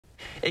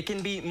It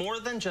can be more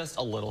than just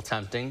a little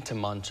tempting to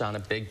munch on a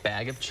big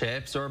bag of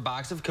chips or a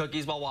box of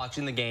cookies while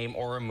watching the game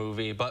or a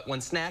movie, but when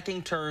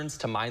snacking turns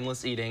to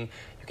mindless eating,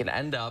 you can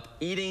end up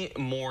eating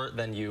more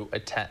than you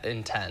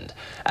intend.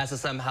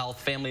 SSM Health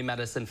family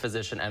medicine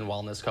physician and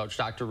wellness coach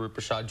Dr.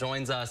 Roopa Shah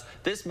joins us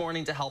this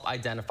morning to help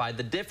identify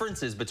the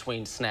differences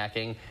between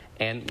snacking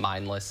and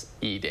mindless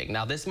eating.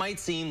 Now, this might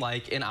seem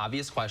like an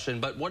obvious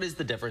question, but what is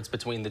the difference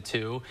between the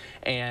two?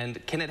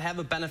 And can it have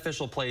a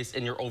beneficial place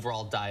in your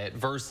overall diet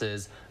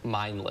versus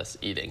mindless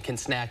eating? Can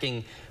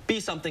snacking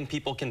be something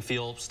people can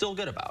feel still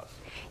good about?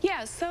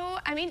 Yeah, so,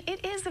 I mean,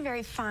 it is a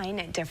very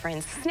fine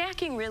difference.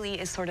 Snacking really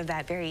is sort of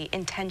that very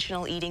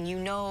intentional eating. You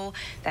know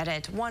that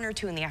at 1 or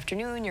 2 in the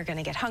afternoon, you're going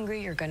to get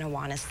hungry, you're going to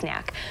want a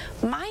snack.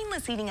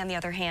 Mindless eating, on the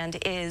other hand,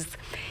 is,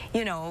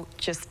 you know,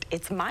 just,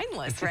 it's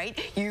mindless, right?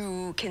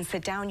 You can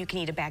sit down, you can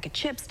eat a bag of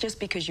chips just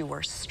because you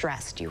were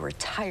stressed, you were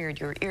tired,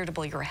 you were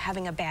irritable, you were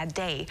having a bad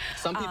day.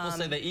 Some people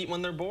say they eat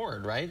when they're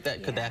bored, right?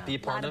 Could that be a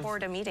part of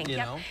boredom eating? You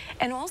know?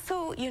 And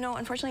also, you know,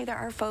 unfortunately, there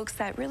are folks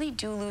that really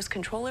do lose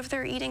control of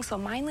their eating. So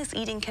mindless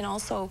eating can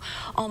also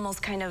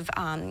almost kind of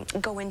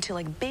go into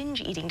like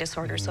binge eating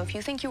disorder. So if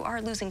you think you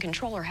are losing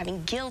control or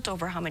having guilt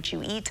over how much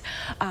you eat,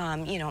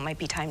 you know, it might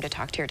be time to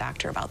talk to your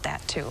doctor about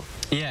that too.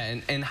 Yeah,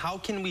 and how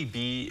can we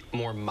be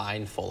more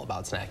mindful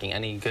about snacking?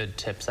 Any good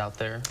tips out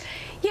there?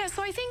 Yeah,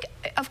 so I think,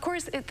 of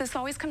course, this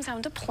always comes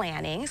down to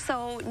planning.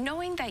 So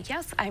knowing that,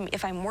 yes,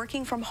 if I'm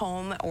working from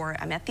home or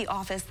I'm at the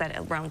office, that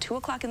around 2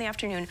 o'clock in the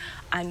afternoon,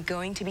 I'm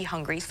going to be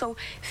hungry. So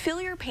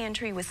fill your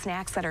pantry with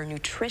snacks that are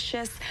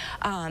nutritious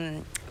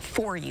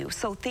for you.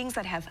 So things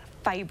that have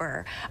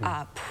fiber,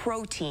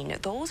 protein,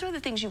 those are the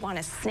things you want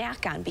to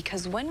snack on,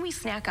 because when we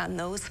snack on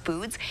those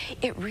foods,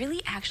 it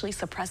really actually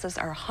suppresses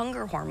our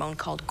hunger hormone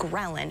called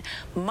ghrelin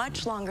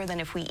much longer than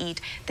if we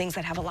eat things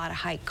that have a lot of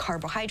high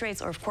carbohydrates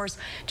or, of course,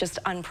 just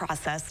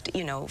unprocessed,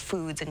 you know,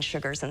 foods and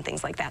sugars and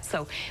things like that.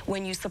 So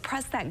when you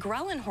suppress that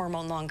ghrelin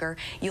hormone longer,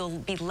 you'll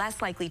be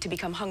less likely to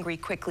become hungry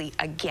quickly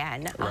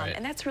again. Right.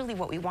 And that's really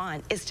what we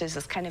want, is to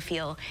just kind of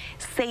feel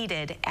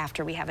sated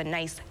after we have a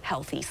nice,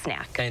 healthy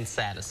snack. And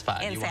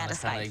satisfied. And you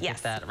satisfied, want to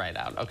yes. get that right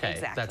out. Okay,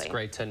 Exactly. That's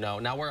great to know.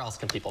 Now, where else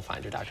can people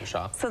find you, Dr.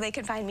 Shah? So they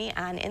can find me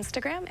on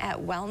Instagram at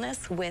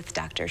Wellness with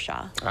Dr.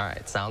 Shah. All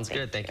right, sounds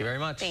good. Thank you very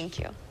much. Thank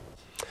you.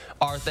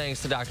 Our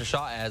thanks to Dr.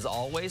 Shah, as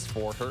always,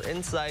 for her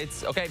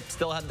insights. Okay,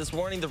 still ahead this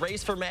morning, the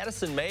race for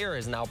Madison mayor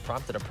has now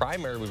prompted a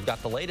primary. We've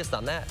got the latest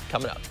on that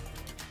coming up.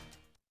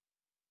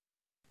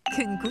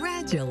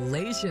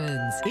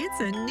 Congratulations! It's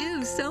a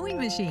new sewing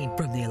machine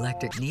from the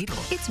Electric Needle.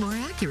 It's more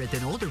accurate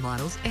than older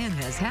models and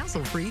has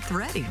hassle-free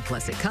threading.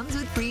 Plus, it comes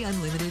with free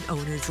unlimited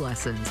owner's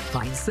lessons.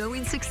 Find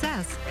sewing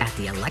success at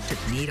the Electric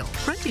Needle.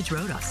 Frontage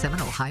Road off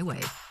Seminole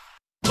Highway.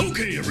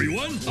 Okay,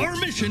 everyone, our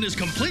mission is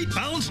complete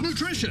balanced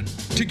nutrition.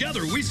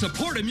 Together, we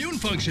support immune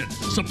function,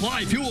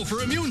 supply fuel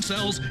for immune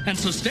cells, and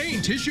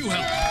sustain tissue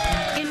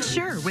health.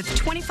 Ensure with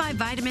 25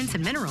 vitamins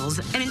and minerals,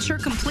 and Ensure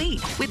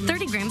Complete with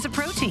 30 grams of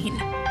protein.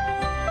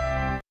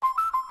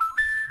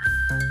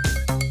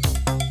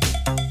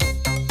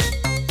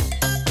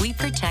 We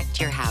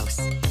protect your house.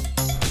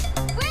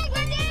 We're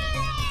gonna do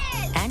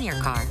this! And your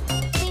car.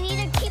 We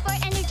need to keep our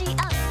energy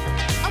up.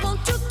 I want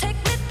you to take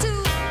me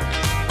to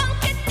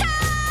Funky Town!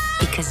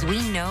 Because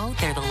we know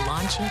they're the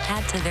launching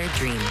pad to their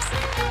dreams.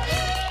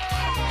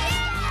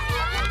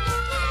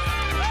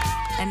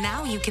 And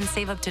now you can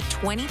save up to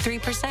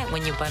 23%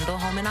 when you bundle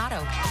home and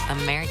auto.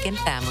 American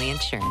Family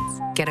Insurance.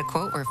 Get a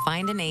quote or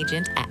find an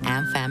agent at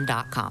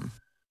amfam.com.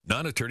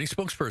 Non-attorney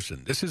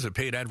spokesperson. This is a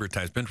paid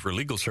advertisement for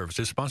legal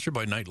services sponsored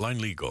by Nightline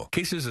Legal.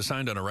 Cases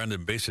assigned on a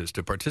random basis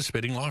to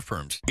participating law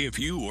firms. If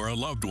you or a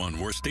loved one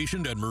were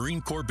stationed at Marine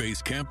Corps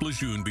Base Camp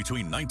Lejeune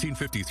between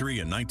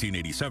 1953 and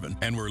 1987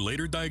 and were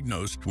later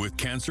diagnosed with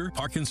cancer,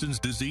 Parkinson's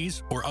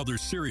disease, or other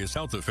serious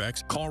health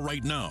effects, call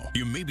right now.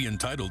 You may be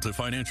entitled to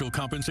financial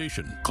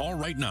compensation. Call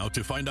right now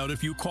to find out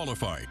if you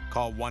qualify.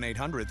 Call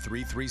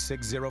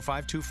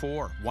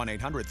 1-800-336-0524.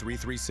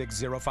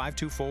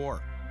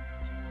 1-800-336-0524.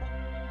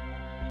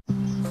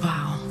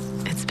 Wow,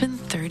 it's been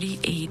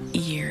 38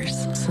 years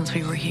since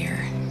we were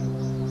here.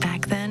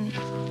 Back then,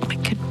 I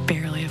could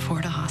barely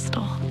afford a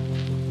hostel.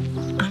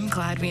 I'm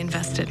glad we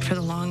invested for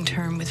the long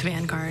term with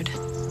Vanguard.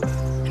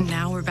 And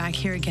now we're back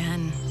here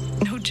again.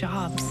 No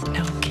jobs,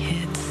 no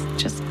kids,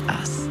 just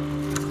us.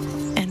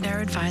 And our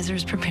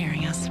advisors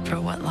preparing us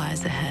for what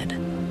lies ahead.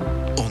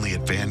 Only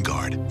at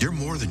Vanguard, you're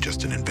more than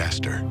just an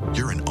investor.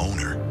 You're an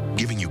owner,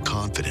 giving you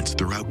confidence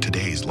throughout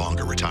today's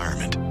longer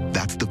retirement.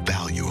 That's the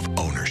value of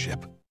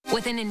ownership.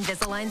 With an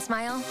Invisalign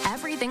smile,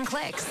 everything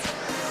clicks.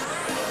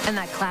 And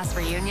that class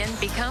reunion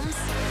becomes...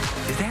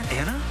 Is that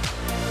Anna?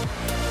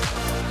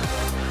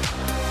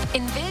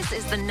 Invis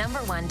is the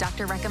 #1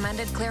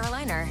 doctor-recommended clear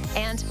aligner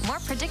and more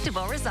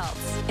predictable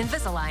results.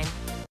 Invisalign.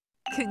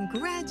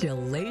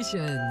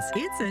 Congratulations!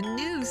 It's a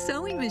new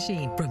sewing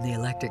machine from the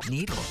Electric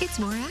Needle. It's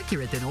more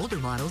accurate than older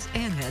models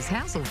and has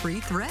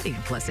hassle-free threading.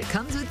 Plus, it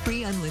comes with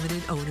free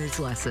unlimited owner's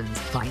lessons.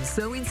 Find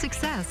sewing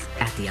success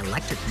at the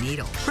Electric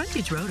Needle.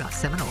 Frontage Road off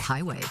Seminole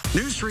Highway.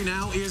 News 3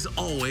 Now is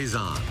always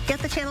on. Get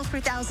the Channel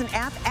 3000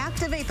 app,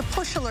 activate the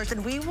push alerts,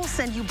 and we will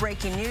send you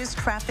breaking news,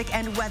 traffic,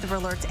 and weather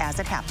alerts as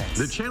it happens.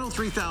 The Channel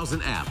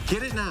 3000 app.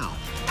 Get it now.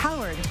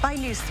 Powered by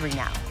News 3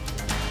 Now.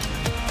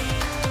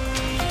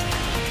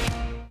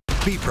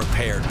 Be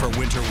prepared for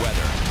winter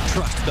weather.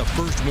 Trust the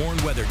First Warn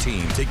Weather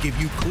Team to give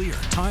you clear,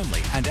 timely,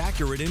 and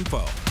accurate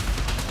info.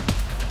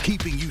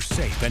 Keeping you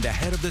safe and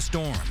ahead of the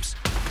storms.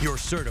 Your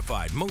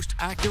certified, most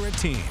accurate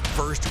team,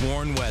 First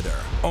Warn Weather.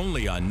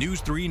 Only on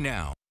News 3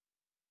 Now.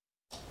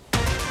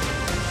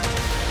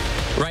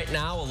 Right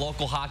now, a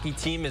local hockey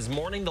team is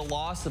mourning the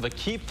loss of a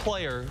key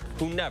player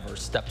who never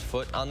stepped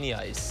foot on the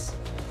ice.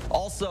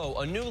 Also,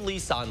 a new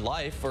lease on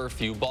life for a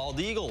few bald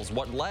eagles.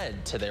 What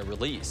led to their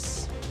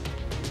release?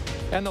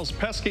 And those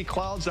pesky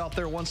clouds out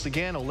there once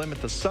again will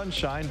limit the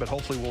sunshine, but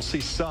hopefully we'll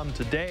see some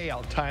today.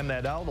 I'll time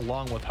that out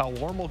along with how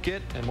warm we'll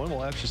get and when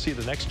we'll actually see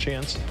the next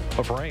chance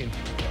of rain.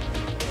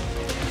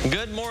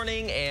 Good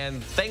morning,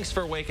 and thanks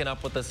for waking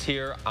up with us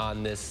here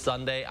on this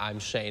Sunday. I'm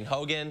Shane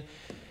Hogan.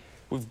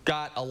 We've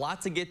got a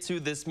lot to get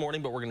to this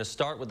morning, but we're going to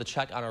start with a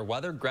check on our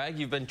weather. Greg,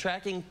 you've been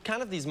tracking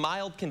kind of these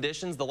mild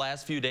conditions the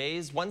last few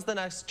days. When's the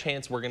next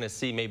chance we're going to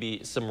see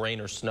maybe some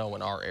rain or snow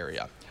in our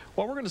area?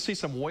 Well, we're going to see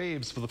some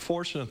waves, but the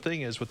fortunate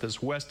thing is with this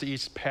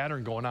west-east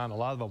pattern going on, a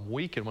lot of them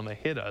weaken when they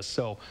hit us.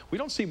 So we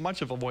don't see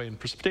much of a wave in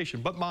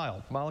precipitation, but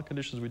mild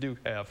conditions we do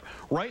have.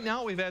 Right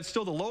now, we've had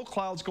still the low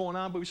clouds going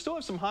on, but we still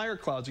have some higher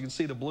clouds. You can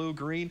see the blue,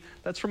 green.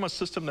 That's from a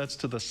system that's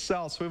to the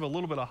south, so we have a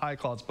little bit of high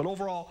clouds. But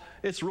overall,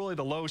 it's really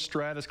the low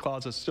stratus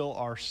clouds that still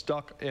are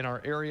stuck in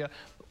our area.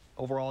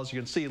 Overall, as you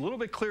can see, a little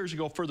bit clear as you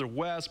go further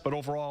west, but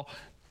overall,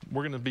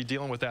 we're going to be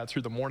dealing with that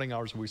through the morning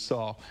hours we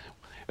saw.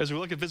 As we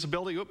look at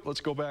visibility, let's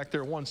go back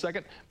there 1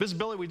 second.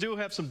 Visibility, we do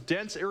have some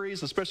dense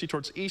areas, especially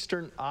towards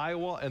eastern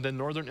Iowa and then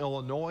northern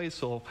Illinois.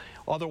 So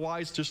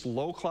otherwise, just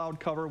low cloud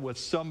cover with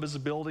some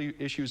visibility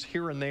issues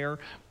here and there.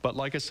 But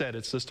like I said,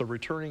 it's just a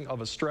returning of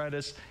a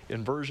stratus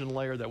inversion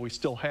layer that we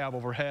still have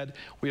overhead.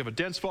 We have a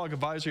dense fog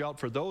advisory out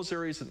for those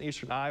areas in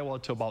eastern Iowa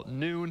to about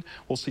noon.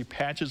 We'll see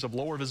patches of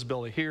lower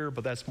visibility here,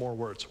 but that's more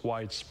where it's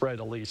widespread,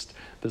 at least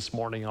this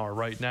morning or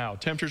right now.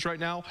 Temperatures right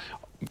now,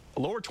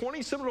 lower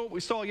 20s, similar to what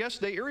we saw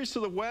yesterday. Areas to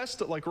the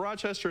west, like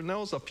Rochester and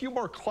those, a few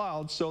more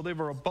clouds, so they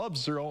were above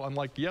zero.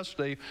 Unlike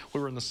yesterday, we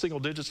were in the single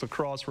digits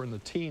across. We're in the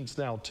teens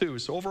now, too.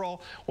 So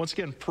overall, once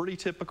again, pretty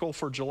typical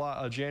for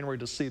January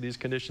to see these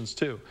conditions,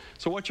 too.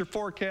 So what's your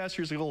forecast?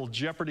 Here's a little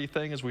Jeopardy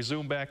thing as we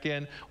zoom back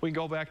in. We can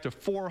go back to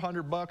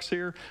 $400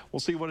 here. We'll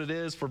see what it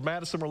is. For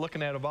Madison, we're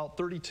looking at about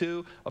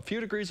 32, a few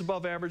degrees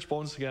above average. But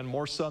once again,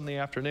 more sun in the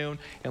afternoon.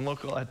 And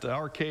look at the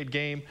arcade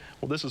game.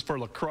 Well, this is for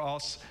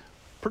lacrosse.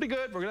 Pretty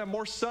good. We're going to have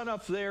more sun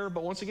up there,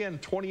 but once again,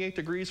 28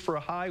 degrees for a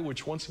high,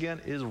 which once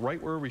again is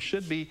right where we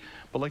should be.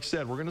 But like I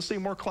said, we're going to see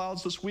more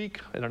clouds this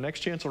week and our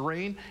next chance of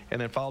rain, and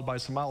then followed by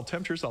some mild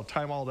temperatures. I'll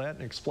time all that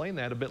and explain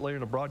that a bit later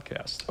in the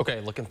broadcast. Okay,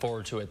 looking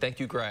forward to it.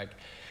 Thank you, Greg.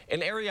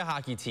 An area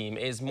hockey team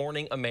is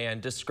mourning a man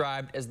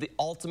described as the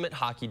ultimate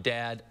hockey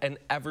dad and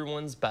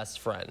everyone's best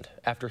friend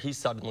after he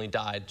suddenly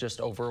died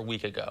just over a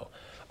week ago.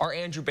 Our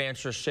Andrew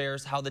Bancher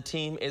shares how the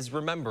team is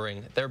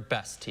remembering their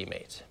best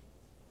teammate.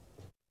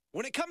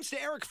 When it comes to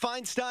Eric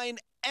Feinstein,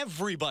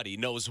 everybody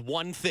knows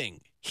one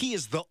thing. He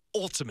is the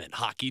ultimate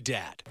hockey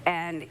dad.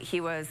 And he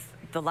was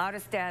the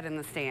loudest dad in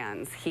the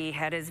stands. He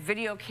had his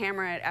video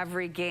camera at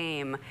every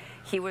game.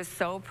 He was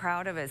so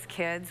proud of his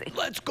kids.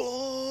 Let's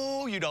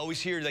go! You'd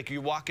always hear, like,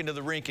 you walk into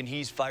the rink and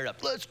he's fired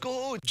up. Let's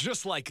go!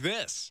 Just like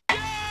this.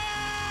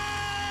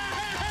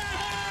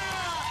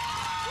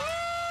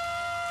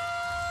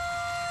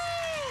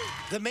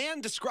 The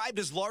man described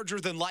as larger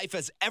than life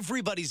as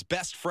everybody's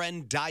best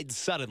friend died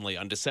suddenly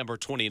on December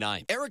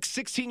 29th. Eric's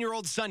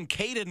 16-year-old son,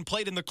 Caden,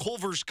 played in the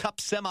Culver's Cup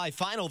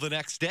semifinal the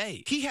next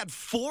day. He had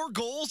 4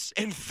 goals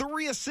and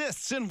 3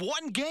 assists in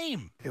one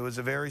game. It was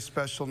a very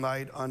special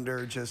night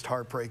under just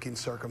heartbreaking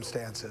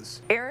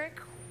circumstances.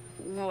 Eric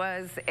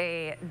was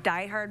a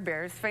diehard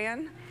Bears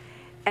fan,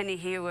 and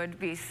he would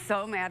be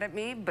so mad at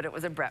me, but it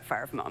was a Brett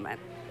Favre moment.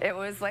 It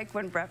was like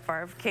when Brett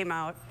Favre came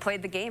out,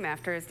 played the game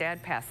after his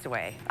dad passed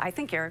away. I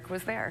think Eric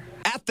was there.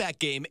 At that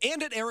game,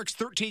 and at Eric's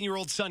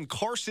 13-year-old son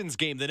Carson's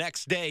game the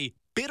next day,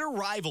 bitter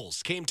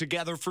rivals came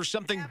together for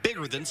something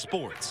bigger than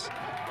sports.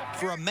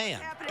 For a man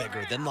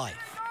bigger than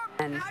life.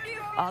 And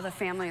all the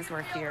families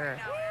were here.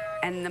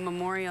 And the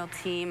Memorial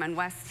team and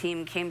West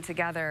team came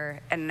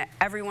together, and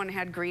everyone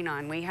had green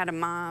on. We had a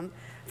mom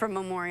from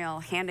Memorial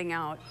handing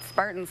out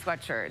Spartan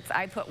sweatshirts.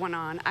 I put one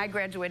on. I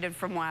graduated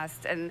from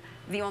West, and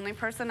the only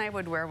person I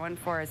would wear one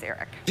for is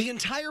Eric. The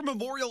entire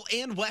Memorial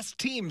and West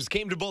teams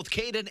came to both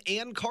Caden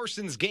and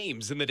Carson's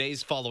games in the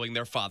days following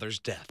their father's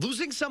death.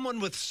 Losing someone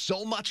with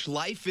so much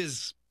life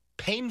is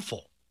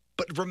painful,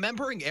 but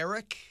remembering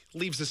Eric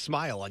leaves a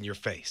smile on your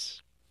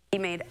face. He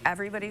made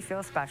everybody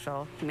feel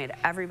special. He made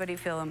everybody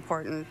feel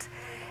important.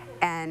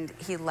 and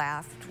he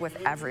laughed with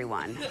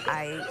everyone.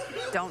 I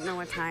don't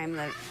know a time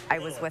that I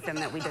was with him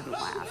that we didn't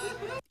laugh.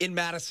 In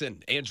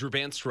Madison, Andrew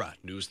Banstra,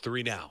 News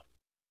 3 Now.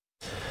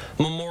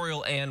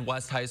 Memorial and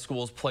West High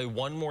Schools play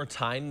one more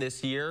time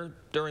this year,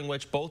 during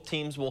which both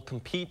teams will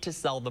compete to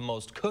sell the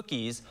most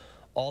cookies,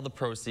 all the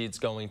proceeds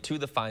going to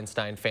the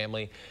Feinstein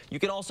family. You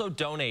can also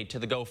donate to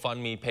the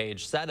GoFundMe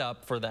page set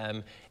up for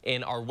them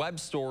in our web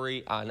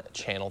story on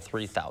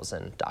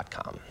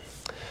channel3000.com.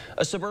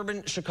 A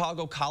suburban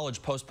Chicago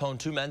college postponed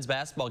 2 men's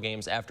basketball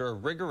games after a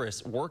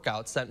rigorous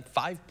workout sent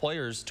 5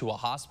 players to a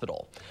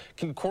hospital.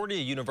 Concordia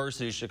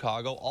University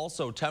Chicago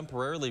also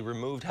temporarily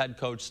removed head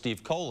coach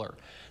Steve Kohler.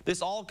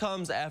 This all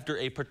comes after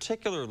a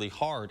particularly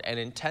hard and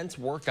intense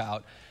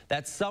workout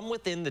that some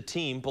within the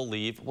team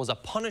believe was a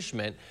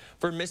punishment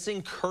for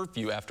missing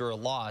curfew after a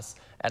loss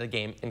at a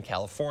game in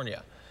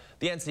California.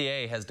 The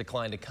NCAA has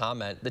declined to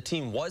comment. The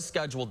team was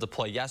scheduled to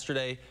play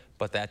yesterday,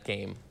 but that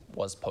game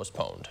was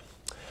postponed.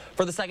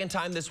 For the second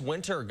time this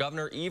winter,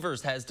 Governor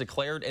Evers has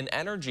declared an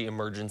energy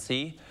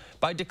emergency.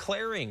 By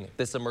declaring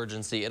this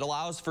emergency, it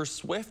allows for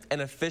swift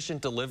and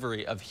efficient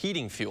delivery of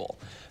heating fuel.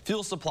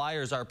 Fuel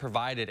suppliers are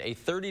provided a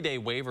 30-day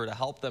waiver to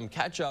help them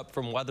catch up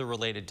from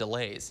weather-related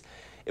delays.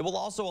 It will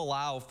also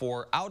allow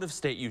for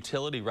out-of-state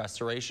utility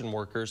restoration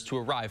workers to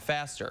arrive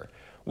faster.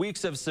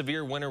 Weeks of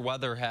severe winter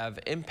weather have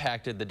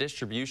impacted the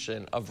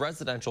distribution of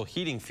residential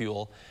heating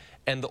fuel,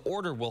 and the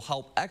order will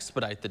help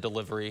expedite the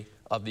delivery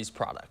of these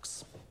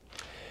products.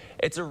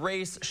 It's a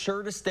race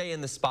sure to stay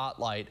in the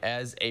spotlight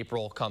as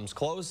April comes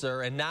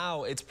closer, and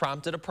now it's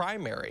prompted a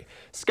primary.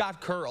 Scott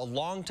Kerr, a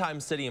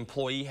longtime city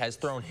employee, has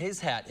thrown his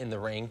hat in the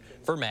ring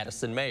for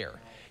Madison mayor.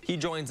 He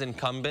joins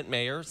incumbent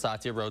Mayor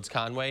Satya Rhodes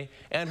Conway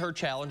and her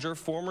challenger,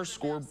 former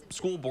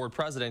school board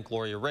president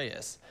Gloria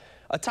Reyes.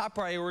 A top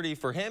priority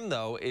for him,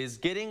 though, is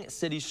getting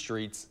city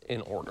streets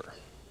in order.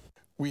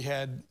 We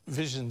had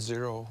Vision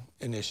Zero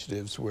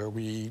initiatives where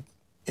we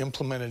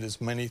implemented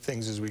as many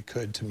things as we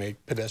could to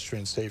make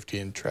pedestrian safety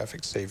and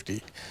traffic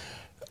safety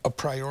a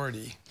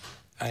priority.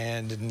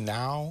 And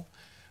now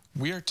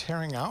we are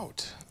tearing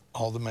out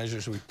all the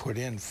measures we put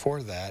in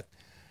for that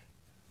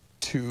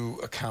to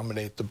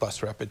accommodate the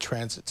bus rapid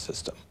transit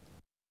system.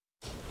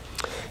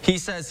 He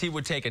says he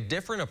would take a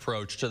different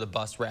approach to the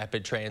bus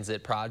rapid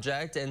transit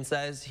project and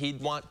says he'd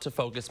want to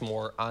focus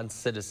more on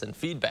citizen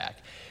feedback.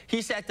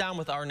 He sat down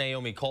with our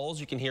Naomi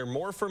Coles. You can hear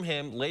more from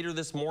him later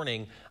this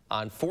morning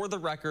on For the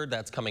Record.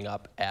 That's coming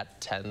up at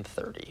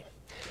 10:30.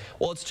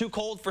 Well, it's too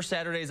cold for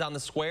Saturdays on the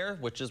Square,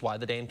 which is why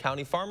the Dane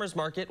County Farmers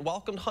Market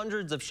welcomed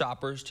hundreds of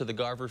shoppers to the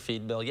Garver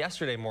Feed Mill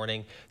yesterday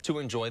morning to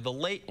enjoy the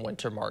late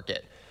winter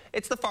market.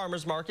 It's the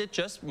farmers market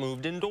just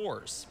moved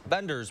indoors.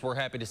 Vendors were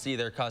happy to see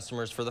their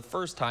customers for the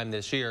first time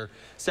this year,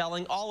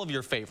 selling all of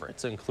your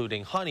favorites,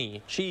 including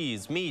honey,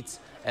 cheese, meats,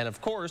 and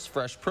of course,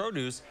 fresh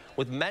produce,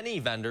 with many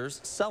vendors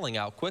selling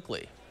out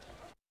quickly.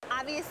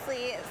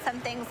 Obviously,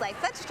 some things like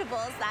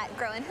vegetables that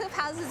grow in hoop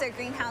houses or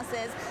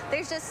greenhouses,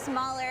 there's just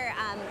smaller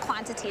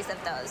quantities of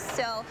those.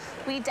 So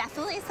we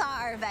definitely saw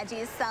our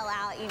veggies sell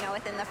out,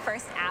 within the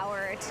first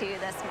hour or two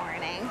this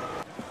morning.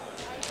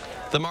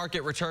 The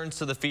market returns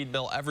to the feed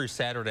mill every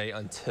Saturday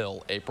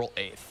until April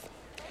 8th.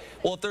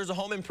 Well, if there's a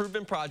home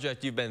improvement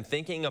project you've been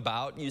thinking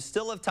about, you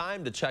still have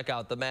time to check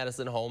out the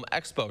Madison Home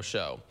Expo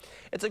show.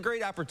 It's a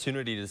great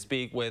opportunity to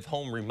speak with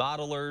home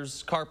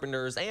remodelers,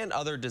 carpenters, and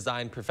other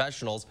design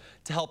professionals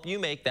to help you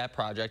make that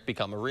project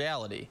become a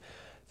reality.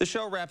 The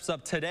show wraps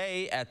up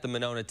today at the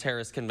Monona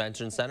Terrace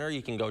Convention Center.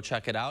 You can go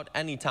check it out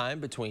anytime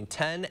between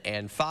 10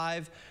 and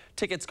 5.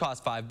 Tickets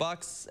cost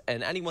 $5,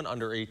 and anyone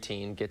under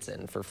 18 gets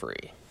in for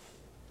free.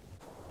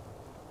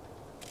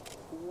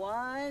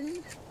 1,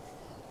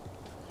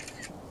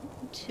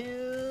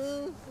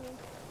 2,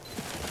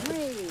 3.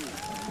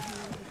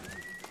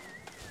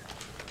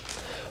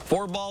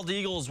 4 bald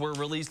eagles were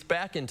released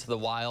back into the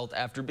wild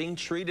after being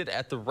treated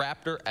at the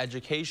Raptor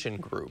Education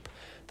Group.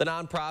 The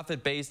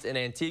nonprofit based in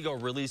Antigua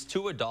released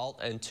 2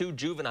 adult and 2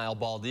 juvenile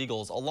bald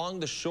eagles along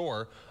the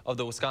shore of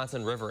the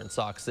Wisconsin River in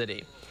Sauk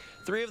City.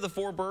 3 of the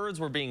 4 birds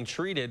were being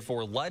treated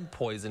for lead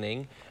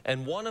poisoning,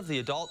 and 1 of the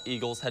adult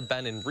eagles had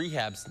been in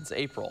rehab since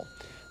April.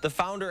 The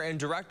founder and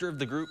director of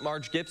the group,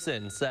 Marge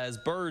Gibson, says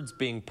birds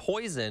being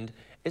poisoned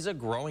is a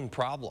growing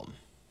problem.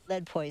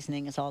 Lead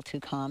poisoning is all too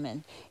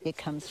common. It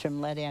comes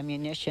from lead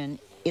ammunition.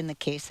 In the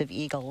case of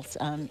eagles,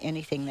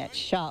 anything that's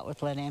shot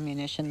with lead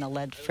ammunition, the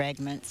lead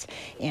fragments,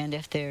 and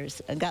if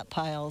there's gut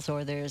piles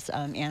or there's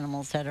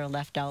animals that are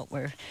left out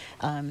where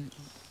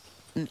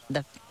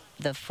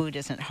the food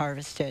isn't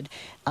harvested,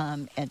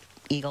 an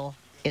eagle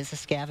is a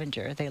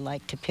scavenger. They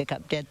like to pick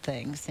up dead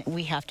things.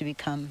 We have to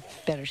become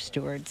better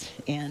stewards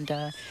and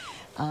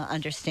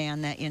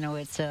understand that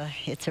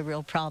it's a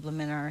real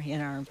problem in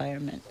our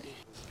environment.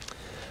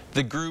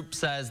 The group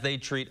says they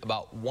treat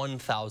about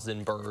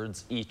 1,000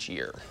 birds each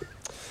year.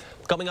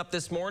 Coming up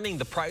this morning,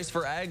 the price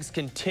for eggs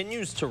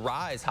continues to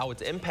rise, how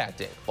it's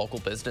impacting local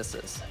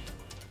businesses.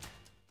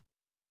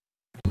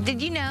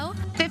 Did you know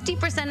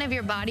 50% of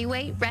your body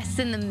weight rests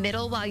in the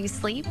middle while you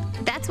sleep?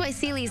 That's why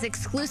Sealy's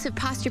exclusive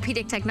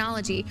Posturepedic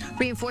technology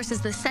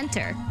reinforces the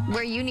center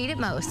where you need it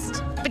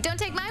most. But don't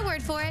take my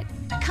word for it.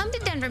 Come to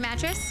Denver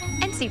Mattress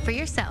and see for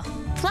yourself.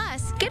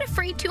 Plus, get a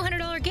free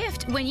 $200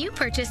 gift when you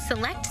purchase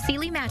select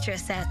Sealy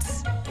mattress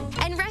sets.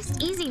 And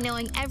rest easy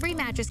knowing every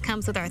mattress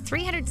comes with our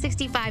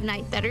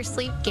 365-night better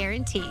sleep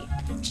guarantee.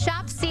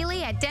 Shop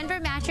Sealy at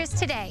Denver Mattress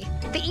today.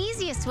 The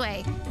easiest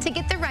way to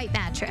get the right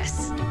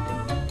mattress.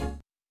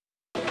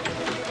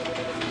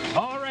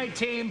 All right,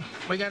 team.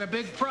 We got a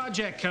big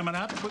project coming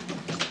up.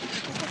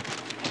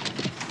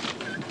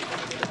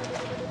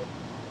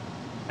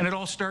 And it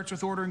all starts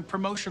with ordering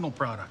promotional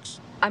products.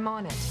 I'm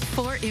on it.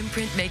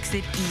 4imprint makes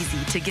it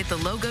easy to get the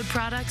logoed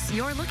products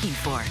you're looking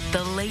for.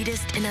 The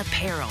latest in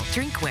apparel,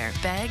 drinkware,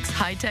 bags,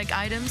 high-tech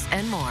items,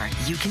 and more.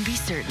 You can be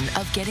certain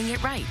of getting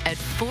it right at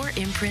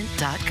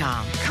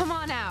 4imprint.com. Come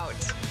on out.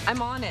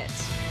 I'm on it.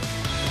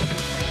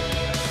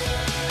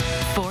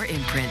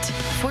 4imprint,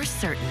 for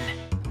certain.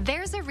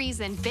 There's a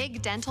reason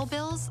big dental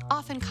bills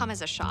often come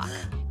as a shock.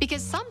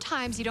 Because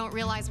sometimes you don't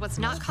realize what's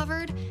not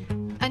covered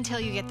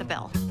until you get the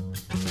bill.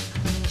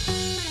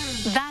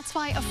 That's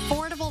why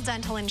affordable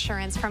dental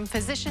insurance from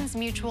Physicians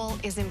Mutual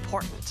is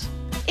important.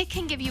 It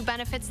can give you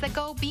benefits that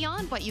go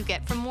beyond what you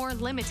get from more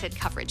limited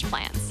coverage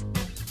plans.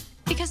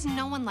 Because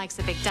no one likes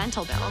a big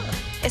dental bill,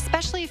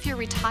 especially if you're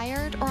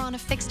retired or on a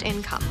fixed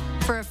income.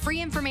 For a free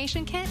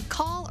information kit,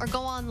 call or go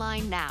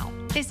online now.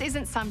 This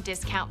isn't some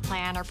discount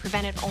plan or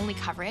preventive-only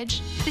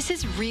coverage. This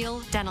is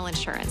real dental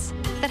insurance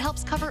that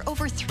helps cover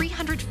over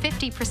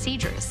 350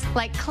 procedures,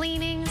 like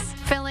cleanings,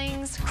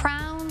 fillings,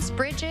 crowns,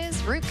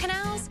 bridges, root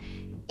canals,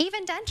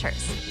 even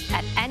dentures,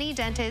 at any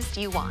dentist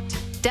you want.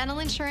 Dental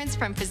insurance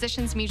from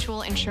Physicians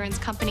Mutual Insurance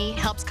Company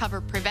helps cover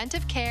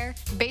preventive care,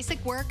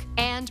 basic work,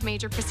 and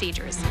major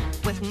procedures,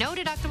 with no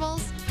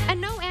deductibles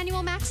and no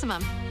annual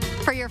maximum.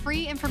 For your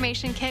free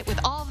information kit with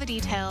all the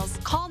details,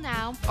 call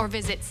now or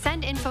visit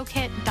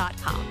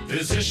sendinfokit.com.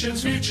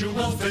 Physicians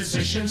Mutual,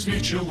 Physicians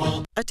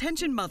Mutual.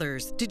 Attention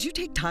mothers, did you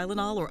take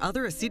Tylenol or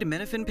other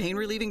acetaminophen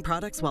pain-relieving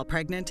products while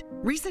pregnant?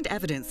 Recent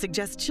evidence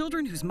suggests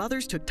children whose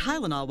mothers took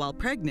Tylenol while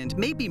pregnant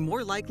may be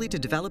more likely to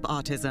develop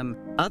autism.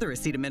 Other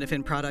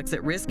acetaminophen products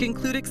at risk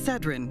include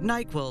Excedrin,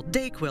 NyQuil,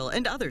 Dayquil,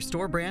 and other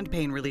store-brand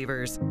pain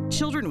relievers.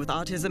 Children with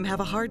autism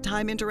have a hard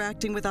time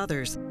interacting with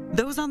others.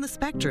 Those on the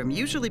spectrum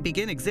usually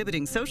begin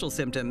exhibiting social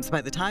symptoms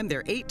by the time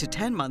they're 8 to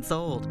 10 months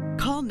old.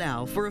 Call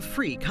now for a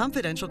free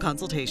confidential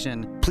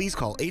consultation. Please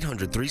call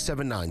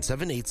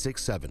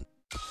 800-379-7867.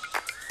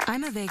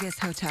 I'm a Vegas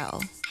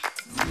hotel.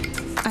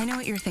 I know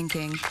what you're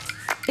thinking.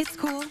 It's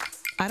cool.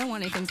 I don't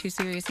want anything too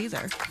serious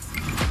either.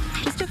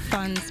 Just a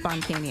fun,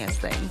 spontaneous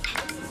thing.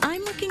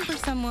 I'm looking for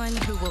someone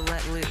who will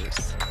let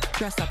loose,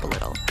 dress up a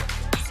little,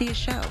 see a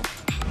show,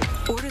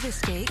 order the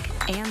steak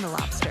and the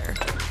lobster.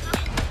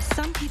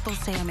 Some people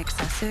say I'm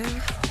excessive,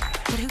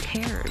 but who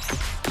cares?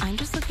 I'm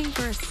just looking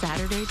for a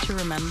Saturday to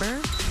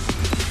remember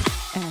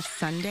and a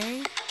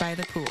Sunday by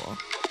the pool.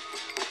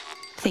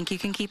 Think you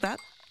can keep up?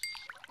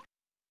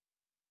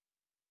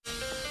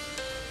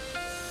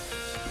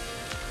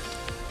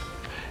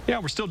 Yeah,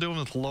 we're still dealing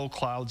with low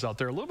clouds out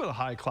there. A little bit of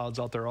high clouds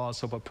out there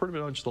also, but pretty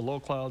much the low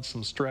clouds,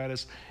 some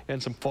stratus,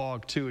 and some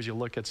fog too. As you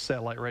look at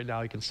satellite right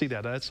now, you can see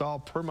that. That's all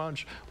pretty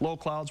much low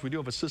clouds. We do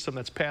have a system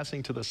that's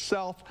passing to the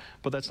south,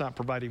 but that's not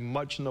providing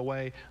much in the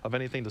way of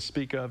anything to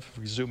speak of. If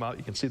we zoom out,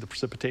 you can see the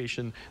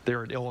precipitation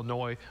there in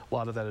Illinois. A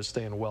lot of that is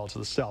staying well to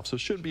the south. So it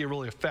shouldn't be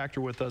really a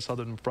factor with us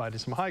other than providing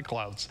some high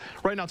clouds.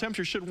 Right now,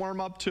 temperatures should warm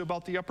up to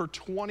about the upper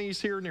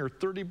 20s here, near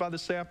 30 by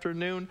this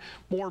afternoon.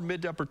 More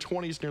mid to upper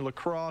 20s near La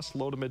Crosse,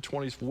 low to mid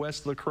 20s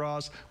west of La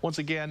Crosse. Once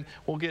again,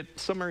 we'll get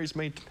some areas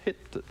may hit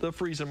the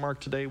freezing mark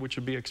today, which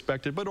would be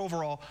expected, but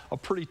overall a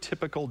pretty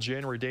typical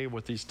January day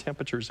with these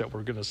temperatures that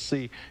we're going to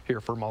see here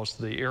for most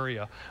of the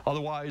area.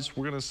 Otherwise,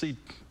 we're going to see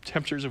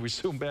temperatures, if we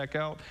zoom back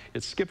out,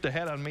 it skipped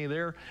ahead on me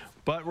there,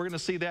 but we're going to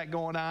see that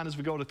going on as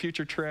we go to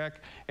future track,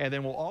 and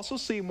then we'll also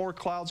see more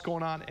clouds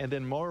going on and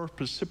then more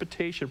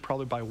precipitation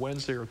probably by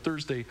Wednesday or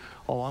Thursday,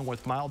 along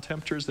with mild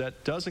temperatures.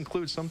 That does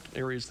include some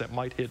areas that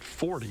might hit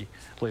 40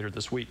 later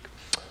this week.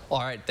 All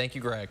right, thank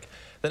you, Greg.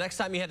 The next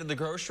time you head to the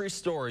grocery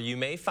store, you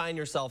may find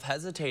yourself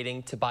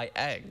hesitating to buy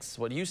eggs.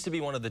 What used to be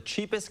one of the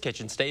cheapest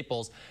kitchen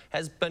staples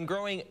has been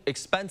growing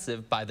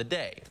expensive by the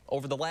day.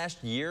 Over the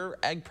last year,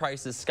 egg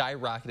prices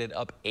skyrocketed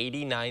up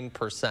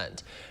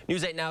 89%.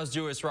 News 8 Now's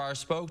Jewis Rar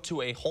spoke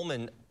to a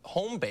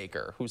home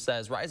baker who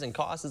says rising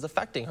costs is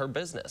affecting her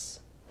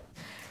business.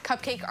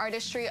 Cupcake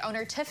artistry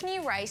owner Tiffany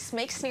Rice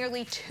makes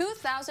nearly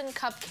 2,000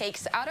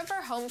 cupcakes out of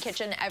her home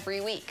kitchen every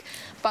week.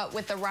 But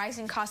with the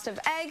rising cost of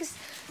eggs,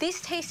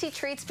 these tasty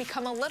treats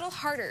become a little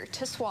harder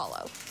to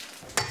swallow.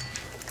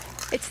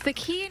 It's the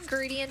key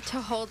ingredient to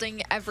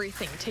holding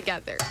everything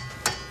together,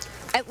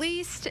 at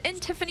least in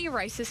Tiffany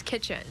Rice's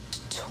kitchen.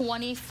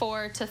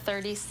 24 to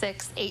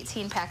 36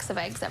 18 packs of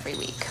eggs every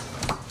week.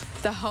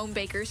 The home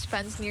baker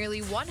spends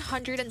nearly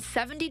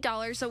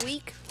 $170 a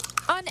week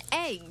on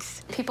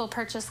eggs. People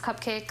purchase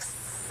cupcakes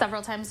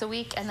several times a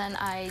week, and then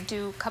I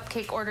do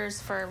cupcake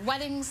orders for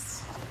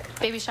weddings,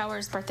 Baby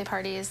showers, birthday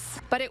parties.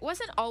 But it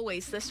wasn't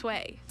always this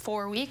way.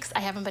 4 weeks, I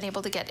haven't been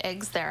able to get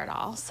eggs there at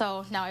all.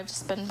 So now I've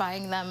just been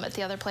buying them at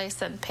the other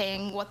place and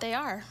paying what they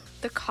are.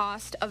 The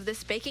cost of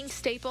this baking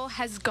staple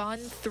has gone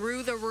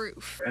through the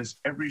roof. As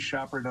every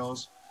shopper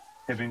knows,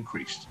 have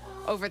increased.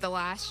 Over the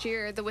last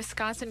year, the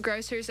Wisconsin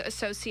Grocers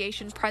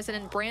Association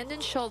President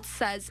Brandon Schultz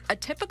says a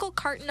typical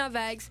carton of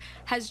eggs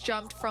has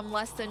jumped from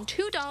less than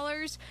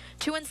 $2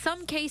 to, in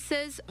some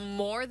cases,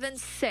 more than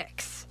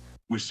 $6.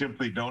 We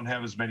simply don't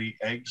have as many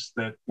eggs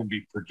that can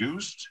be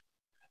produced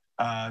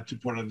to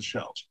put on the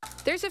shelves.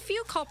 There's a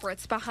few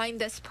culprits behind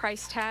this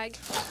price tag.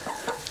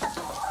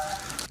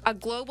 A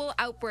global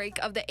outbreak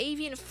of the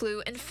avian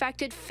flu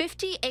infected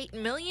 58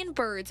 million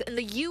birds in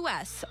the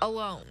U.S.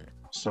 alone.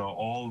 So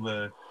all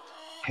the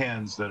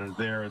hens that are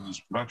there in these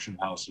production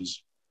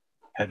houses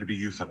had to be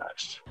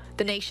euthanized.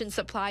 The nation's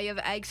supply of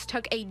eggs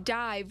took a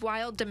dive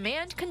while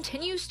demand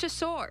continues to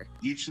soar.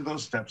 Each of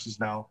those steps is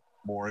now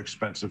more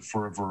expensive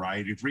for a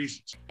variety of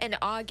reasons. In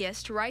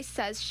August, Rice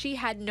says she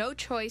had no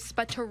choice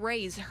but to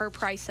raise her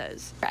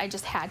prices. I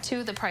just had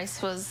to. The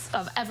price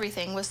of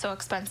everything was so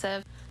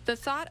expensive. The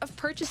thought of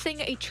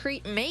purchasing a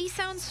treat may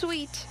sound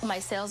sweet. My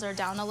sales are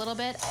down a little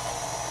bit.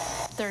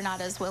 They're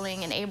not as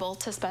willing and able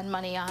to spend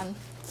money on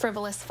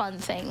frivolous, fun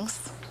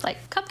things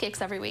like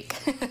cupcakes every week.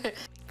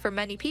 For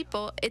many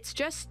people, it's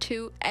just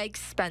too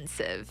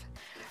expensive.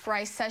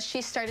 Rice says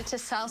she started to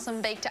sell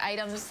some baked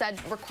items that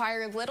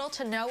require little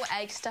to no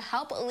eggs to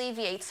help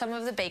alleviate some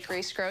of the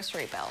bakery's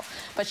grocery bill.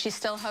 But she's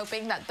still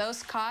hoping that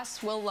those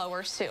costs will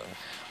lower soon.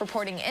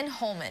 Reporting in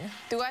Holman,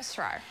 through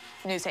Esrar,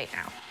 News 8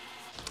 Now.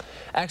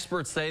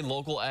 Experts say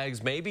local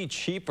eggs may be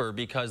cheaper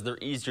because they're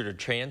easier to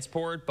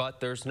transport,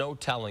 but there's no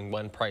telling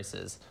when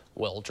prices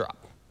will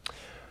drop.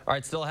 All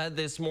right, still ahead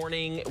this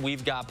morning,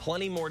 we've got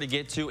plenty more to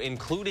get to,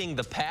 including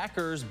the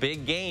Packers'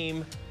 big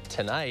game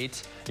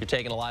tonight. You're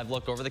taking a live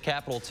look over the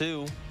Capitol,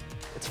 too.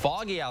 It's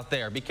foggy out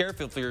there. Be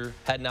careful if you're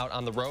heading out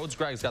on the roads.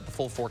 Greg's got the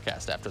full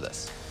forecast after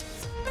this.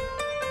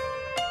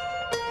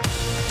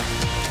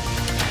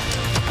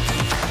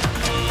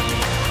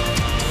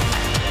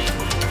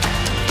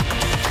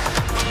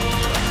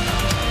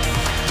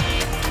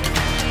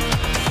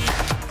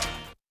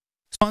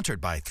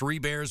 Sponsored by Three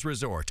Bears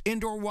Resort,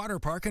 Indoor Water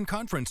Park and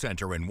Conference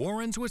Center in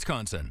Warrens,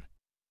 Wisconsin.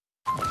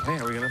 Hey,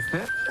 are we going to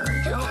fit? There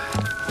we go.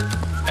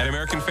 At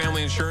American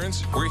Family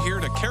Insurance, we're here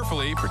to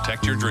carefully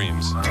protect your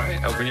dreams. All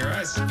right, open your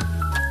eyes.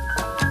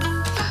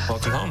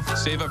 Welcome home.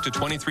 Save up to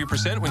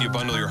 23% when you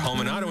bundle your home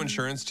and auto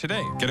insurance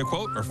today. Get a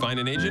quote or find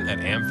an agent at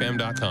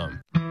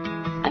amfam.com.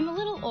 I'm a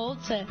little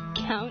old to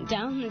count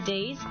down the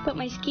days, but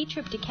my ski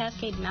trip to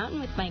Cascade Mountain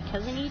with my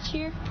cousin each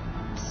year,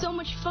 so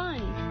much fun.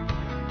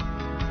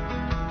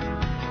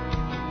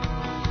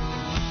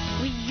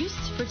 We used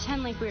to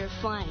pretend like we were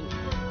flying.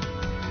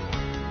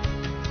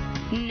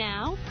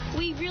 Now,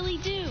 we really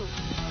do.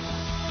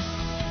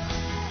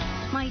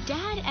 My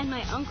dad and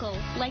my uncle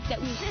like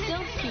that we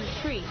still ski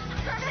free.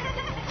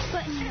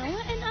 But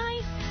Noah and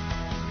I,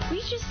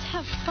 we just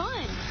have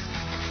fun.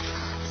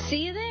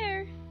 See you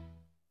there.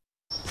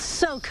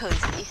 So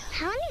cozy.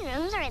 How many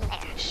rooms are in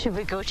there? Should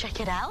we go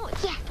check it out?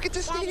 Yeah. Get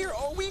to stay here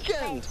all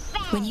weekend.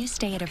 When you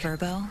stay at a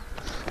Verbo,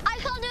 I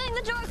call doing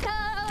the door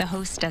code. the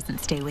host doesn't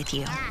stay with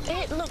you.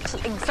 It looks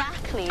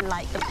exactly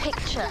like the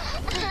picture.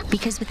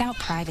 Because without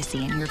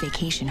privacy in your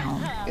vacation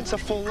home, It's a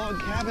full log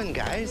cabin,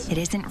 guys. it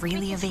isn't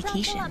really a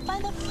vacation, By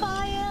the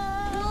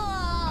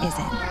fire. is it?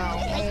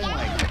 Oh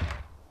my God.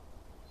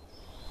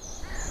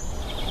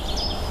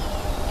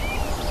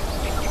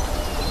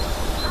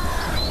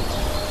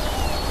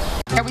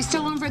 Are we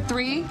still on for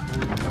 3?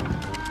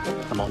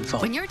 I'm on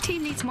phone. When your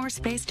team needs more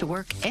space to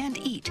work and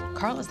eat.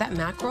 Carl, is that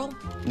mackerel?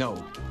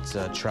 No, it's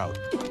a trout.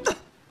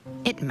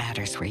 It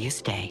matters where you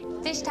stay.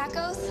 Fish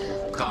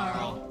tacos?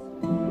 Carl.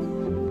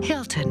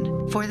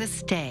 Hilton for the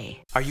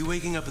stay. Are you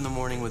waking up in the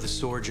morning with a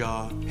sore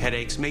jaw,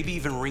 headaches, maybe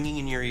even ringing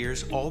in your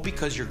ears, all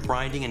because you're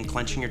grinding and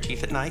clenching your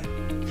teeth at night?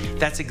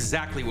 That's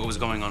exactly what was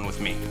going on with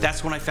me.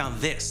 That's when I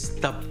found this,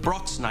 the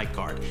Brux Night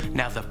Guard.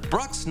 Now, the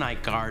Brux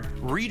Night Guard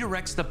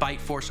redirects the bite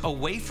force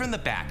away from the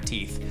back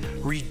teeth,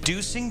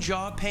 reducing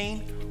jaw pain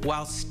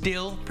while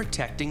still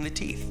protecting the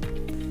teeth.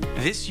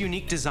 This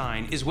unique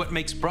design is what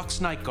makes Brux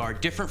Night Guard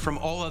different from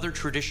all other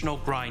traditional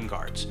grind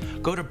guards.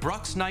 Go to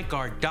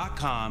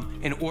bruxnightguard.com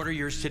and order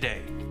yours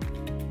today.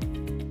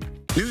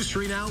 News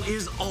 3 Now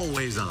is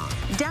always on.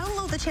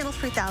 Download the Channel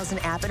 3000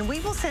 app and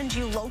we will send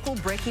you local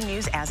breaking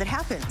news as it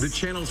happens. The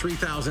Channel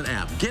 3000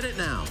 app. Get it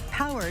now.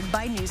 Powered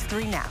by News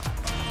 3 Now.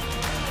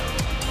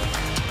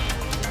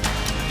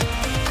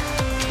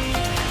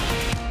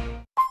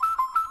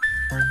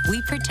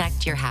 We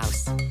protect your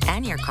house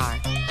and your car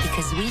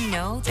because we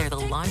know they're the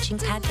launching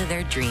pad to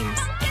their dreams.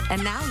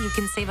 And now you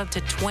can save up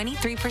to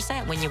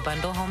 23% when you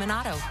bundle home and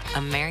auto.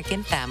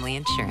 American Family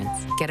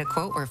Insurance. Get a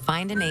quote or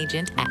find an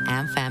agent at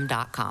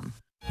amfam.com.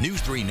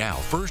 News 3 Now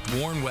First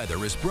Warn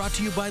Weather is brought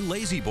to you by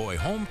Lazy Boy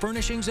Home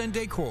Furnishings and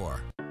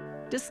Decor.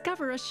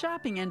 Discover a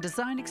shopping and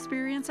design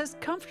experience as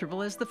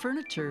comfortable as the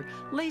furniture.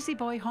 Lazy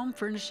Boy Home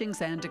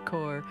Furnishings and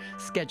Decor.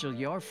 Schedule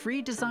your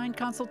free design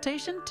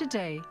consultation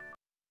today.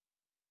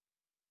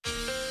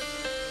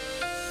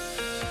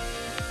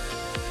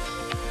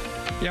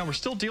 Yeah, we're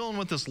still dealing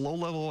with this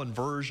low-level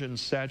inversion,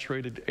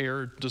 saturated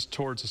air just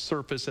towards the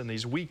surface, and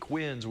these weak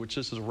winds, which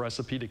this is a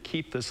recipe to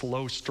keep this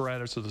low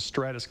stratus or the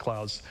stratus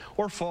clouds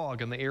or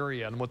fog in the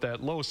area. And with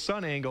that low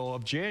sun angle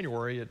of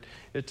January,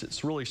 it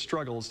really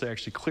struggles to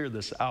actually clear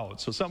this out.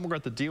 So something we're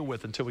going to have to deal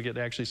with until we get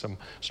actually some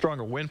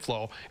stronger wind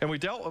flow. And we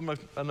dealt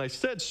with, and I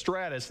said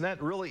stratus, and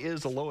that really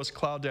is the lowest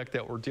cloud deck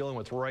that we're dealing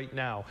with right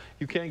now.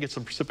 You can get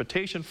some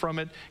precipitation from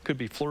it. Could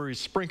be flurries,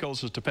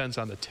 sprinkles. It depends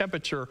on the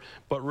temperature,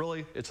 but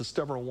really it's a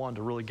stubborn one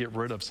to really get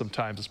rid of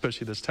sometimes,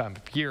 especially this time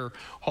of year.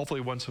 Hopefully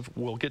once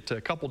we'll get to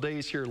a couple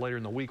days here later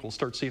in the week, we'll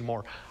start seeing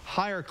more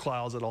higher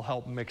clouds that'll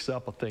help mix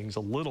up things a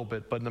little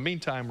bit. But in the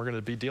meantime, we're going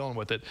to be dealing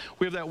with it.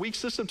 We have that weak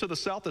system to the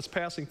south that's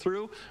passing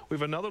through. We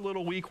have another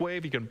little weak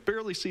wave. You can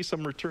barely see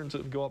some returns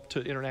that go up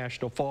to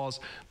International Falls.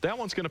 That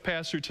one's going to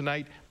pass through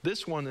tonight.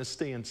 This one is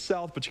staying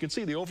south, but you can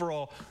see the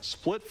overall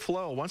split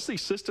flow. Once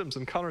these systems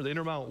encounter the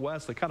Intermountain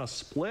West, they kind of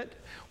split,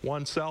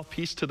 one south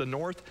piece to the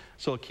north.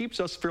 So it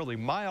keeps us fairly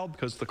mild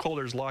because the cold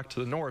air is locked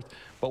to the north,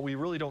 but we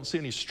really don't see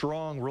any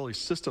strong, really,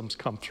 systems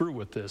come through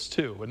with this,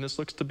 too. And this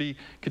looks to be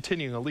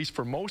continuing, at least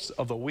for most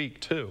of the week,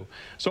 too.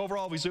 So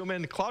overall, we zoom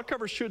in, cloud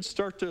cover should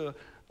start to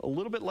a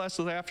little bit less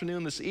of the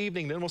afternoon this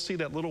evening. Then we'll see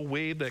that little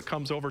wave that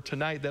comes over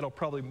tonight. That'll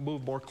probably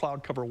move more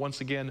cloud cover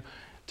once again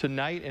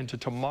tonight and to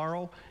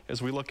tomorrow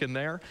as we look in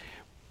there.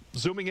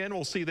 Zooming in,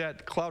 we'll see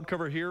that cloud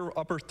cover here,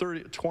 upper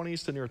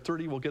 20s to near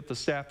 30 we'll get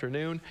this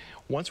afternoon.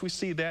 Once we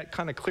see that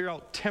kind of clear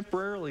out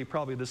temporarily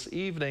probably this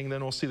evening,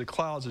 then we'll see the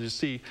clouds as you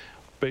see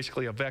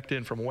basically a vect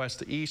in from west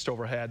to east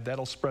overhead.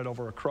 That'll spread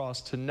over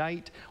across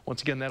tonight.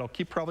 Once again, that'll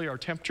keep probably our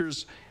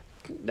temperatures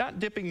not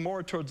dipping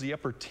more towards the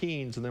upper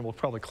teens, and then we'll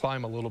probably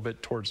climb a little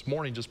bit towards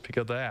morning just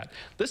because of that.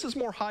 This is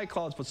more high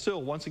clouds, but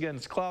still, once again,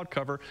 it's cloud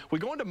cover. We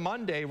go into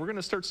Monday, we're going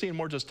to start seeing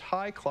more just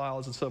high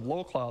clouds instead of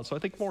low clouds. So I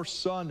think more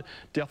sun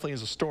definitely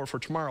is a store for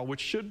tomorrow, which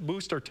should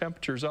boost our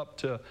temperatures up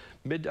to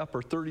mid to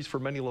upper 30s for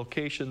many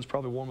locations,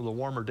 probably one of the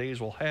warmer days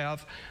we'll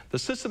have. The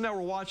system that we're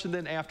watching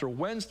then after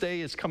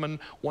Wednesday is coming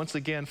once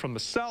again from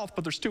the south,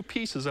 but there's two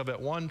pieces of it,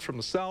 one from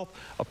the south,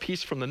 a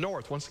piece from the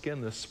north. Once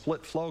again, the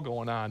split flow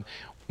going on.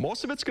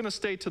 Most of it's going to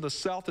stay to the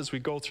south as we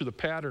go through the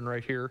pattern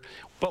right here,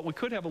 but we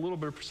could have a little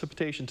bit of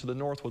precipitation to the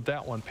north with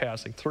that one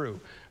passing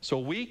through. So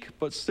weak,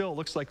 but still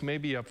looks like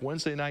maybe up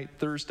Wednesday night,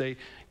 Thursday,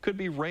 could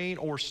be rain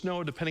or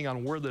snow depending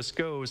on where this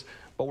goes,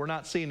 but we're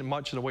not seeing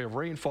much in the way of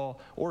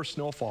rainfall or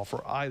snowfall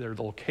for either of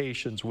the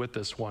locations with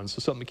this one.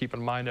 So something to keep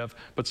in mind of,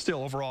 but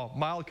still overall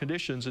mild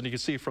conditions, and you can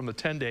see from the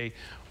 10-day,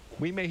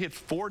 we may hit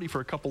 40 for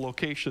a couple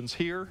locations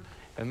here,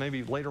 and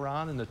maybe later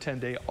on in the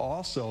 10-day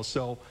also.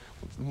 So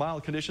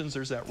mild conditions,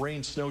 there's that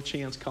rain snow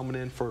chance coming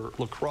in for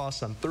La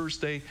Crosse on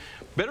Thursday.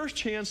 Better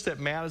chance that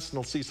Madison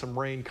will see some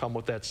rain come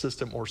with that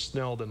system or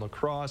snow than La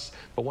Crosse.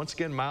 But once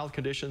again, mild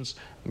conditions,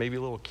 maybe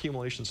a little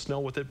accumulation snow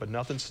with it, but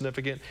nothing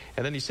significant.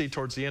 And then you see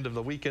towards the end of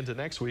the weekend to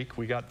next week,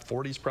 we got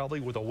 40s probably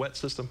with a wet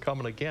system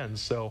coming again.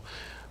 So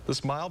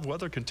this mild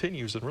weather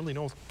continues and really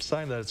no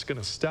sign that it's going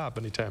to stop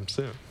anytime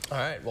soon. All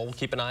right, well, we'll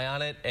keep an eye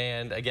on it.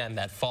 And again,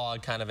 that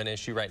fog kind of an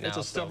issue right now. It's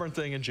a stubborn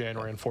thing in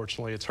January,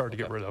 unfortunately. It's hard to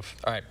get rid of.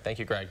 All right, thank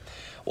you, Greg.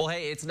 Well,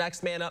 hey, it's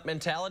next man up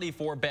mentality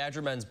for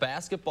Badger men's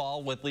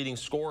basketball with leading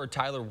scorer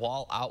Tyler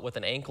Wall out with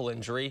an ankle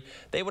injury.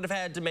 They would have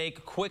had to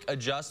make quick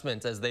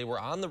adjustments as they were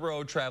on the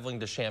road traveling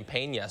to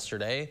Champaign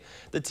yesterday.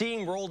 The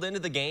team rolled into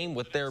the game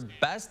with their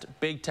best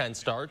Big Ten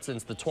start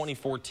since the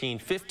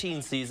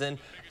 2014-15 season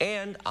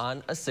and on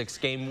a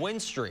 6-game win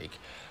streak.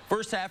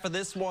 First half of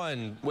this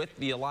one with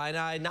the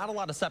Illini, not a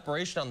lot of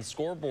separation on the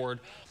scoreboard,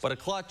 but a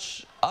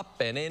clutch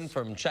up and in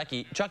from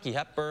Chucky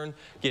Hepburn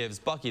gives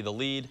Bucky the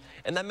lead.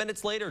 And then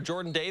minutes later,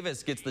 Jordan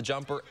Davis gets the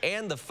jumper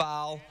and the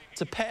foul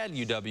to pad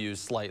UW's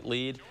slight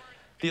lead.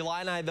 The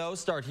Illini, though,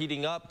 start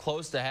heating up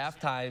close to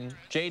halftime.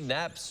 Jaden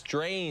Epps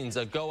drains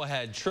a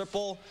go-ahead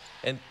triple,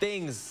 and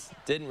things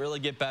didn't really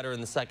get better in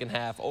the second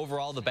half.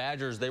 Overall, the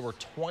Badgers, they were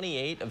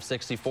 28 of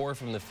 64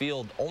 from the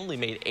field, only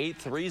made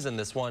 8 threes in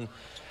this one.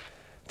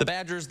 The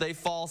Badgers, they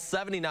fall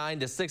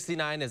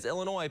 79-69 as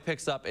Illinois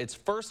picks up its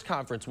first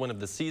conference win of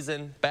the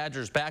season.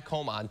 Badgers back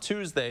home on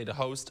Tuesday to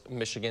host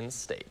Michigan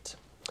State.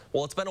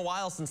 Well, it's been a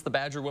while since the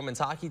Badger women's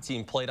hockey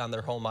team played on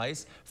their home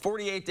ice,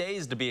 48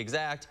 days to be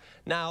exact.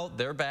 Now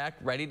they're back,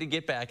 ready to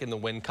get back in the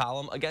win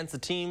column against a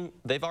team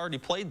they've already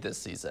played this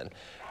season.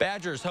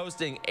 Badgers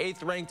hosting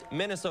 8th-ranked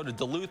Minnesota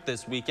Duluth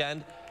this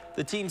weekend.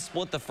 The team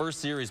split the first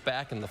series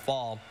back in the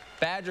fall.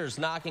 Badgers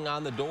knocking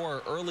on the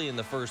door early in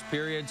the first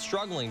period,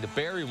 struggling to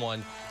bury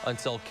one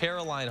until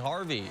Caroline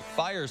Harvey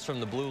fires from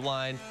the blue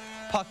line.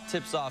 Puck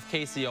tips off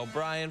Casey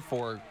O'Brien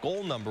for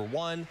goal number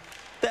 1.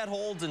 That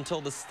holds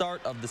until the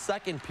start of the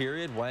second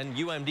period when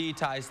UMD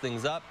ties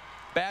things up.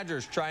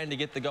 Badgers trying to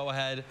get the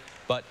go-ahead,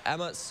 but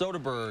Emma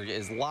Soderberg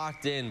is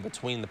locked in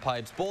between the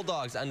pipes.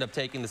 Bulldogs end up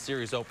taking the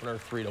series opener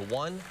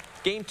 3-1.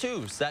 Game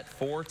 2 set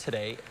for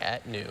today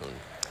at noon.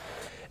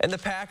 And the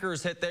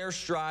Packers hit their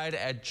stride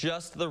at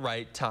just the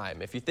right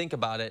time. If you think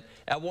about it,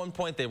 at one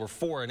point they were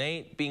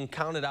 4-8, being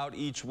counted out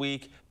each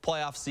week.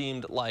 Playoffs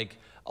seemed like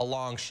a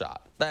long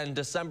shot. Then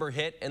December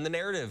hit and the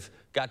narrative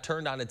got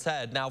turned on its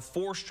head. Now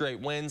 4 straight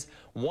wins,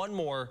 1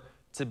 more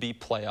to be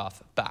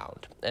playoff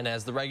bound. And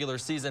as the regular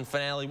season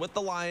finale with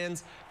the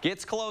Lions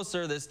gets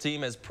closer, this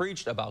team has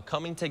preached about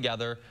coming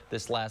together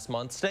this last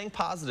month, staying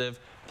positive,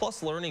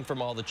 plus learning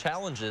from all the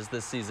challenges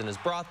this season has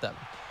brought them.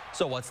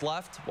 So what's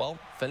left? Well,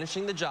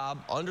 finishing the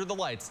job under the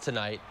lights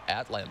tonight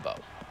at Lambeau.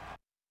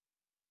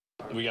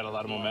 We got a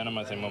lot of momentum.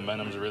 I think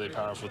momentum's a really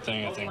powerful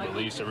thing. I think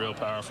belief's a real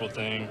powerful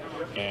thing.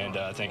 And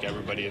I think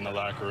everybody in the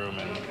locker room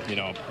and,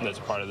 that's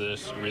a part of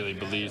this really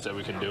believes that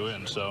we can do it.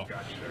 And so,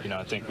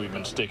 I think we've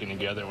been sticking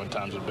together when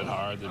times have been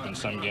hard. There've been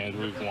some games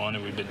we've won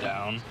and we've been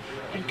down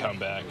and come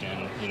back.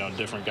 And,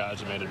 different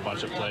guys have made a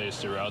bunch of plays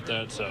throughout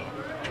that. So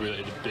it's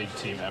really a big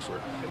team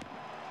effort.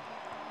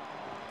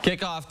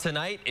 Kickoff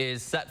tonight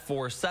is set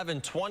for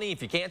 7:20.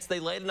 If you can't stay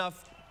late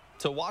enough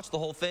to watch the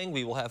whole thing,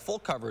 we will have full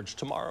coverage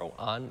tomorrow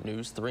on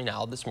News 3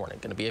 Now this morning.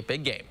 Going to be a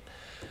big game.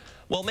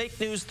 Well, make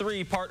News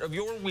 3 part of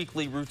your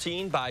weekly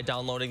routine by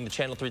downloading the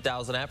Channel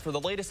 3000 app for the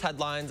latest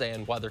headlines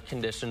and weather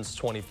conditions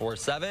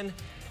 24/7.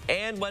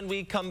 And when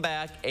we come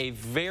back, a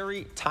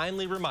very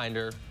timely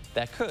reminder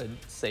that could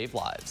save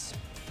lives.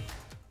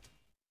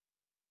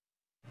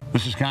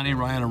 This is Connie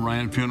Ryan of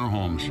Ryan Funeral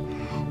Homes.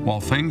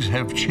 While things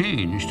have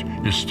changed,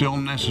 it's still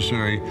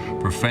necessary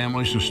for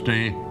families to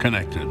stay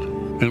connected.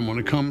 And when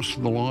it comes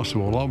to the loss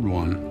of a loved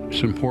one,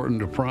 it's important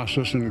to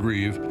process and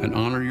grieve and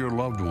honor your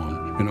loved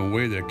one in a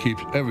way that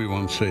keeps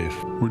everyone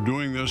safe. We're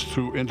doing this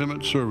through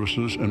intimate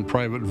services and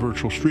private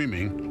virtual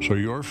streaming so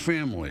your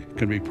family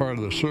can be part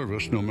of the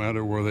service no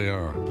matter where they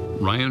are.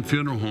 Ryan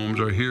Funeral Homes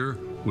are here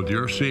with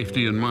your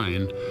safety in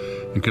mind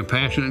and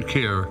compassionate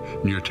care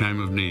in your time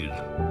of need.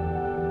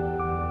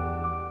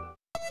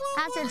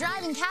 After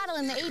driving cattle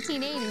in the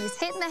 1880s,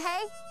 hitting the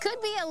hay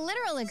could be a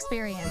literal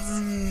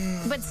experience.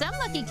 But some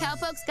lucky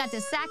cowpokes got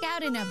to sack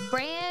out in a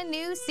brand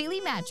new Sealy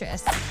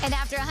mattress. And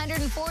after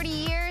 140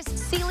 years,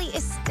 Sealy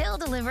is still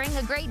delivering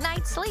a great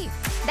night's sleep.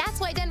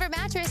 That's why Denver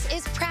Mattress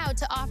is proud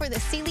to offer the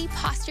Sealy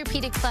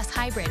Posturepedic Plus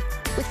Hybrid.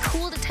 With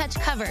cool-to-touch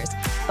covers,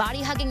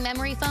 body-hugging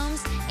memory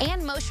foams,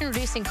 and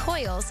motion-reducing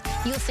coils,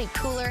 you'll sleep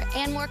cooler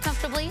and more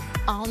comfortably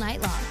all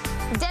night long.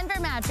 Denver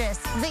Mattress,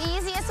 the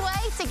easiest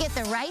way to get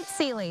the right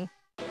Sealy.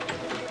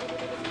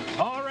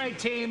 All right,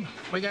 team,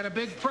 we got a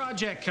big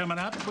project coming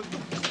up.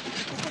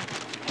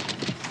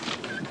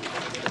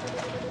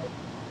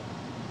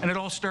 And it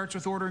all starts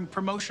with ordering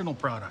promotional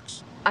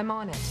products. I'm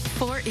on it.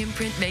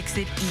 4imprint makes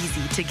it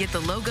easy to get the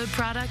logoed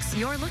products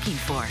you're looking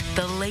for.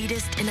 The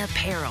latest in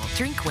apparel,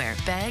 drinkware,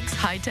 bags,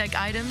 high-tech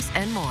items,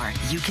 and more.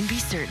 You can be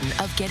certain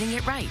of getting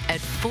it right at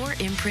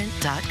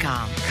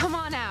 4imprint.com. Come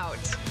on out.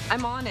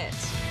 I'm on it.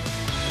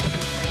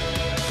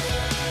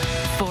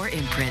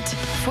 4imprint,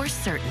 for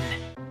certain.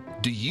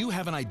 Do you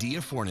have an idea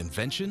for an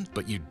invention,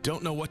 but you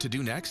don't know what to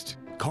do next?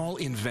 Call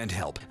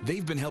InventHelp.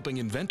 They've been helping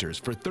inventors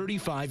for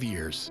 35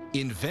 years.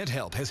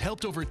 InventHelp has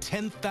helped over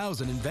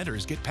 10,000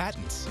 inventors get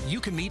patents. You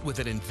can meet with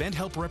an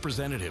InventHelp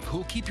representative who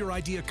will keep your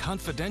idea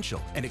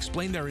confidential and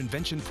explain their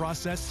invention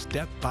process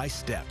step by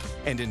step.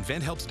 And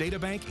InventHelp's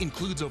databank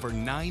includes over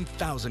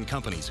 9,000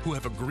 companies who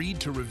have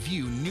agreed to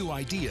review new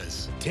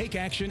ideas. Take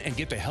action and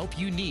get the help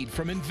you need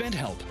from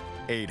InventHelp.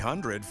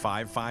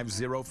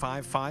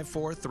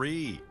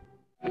 800-550-5543.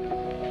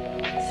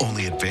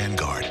 Only at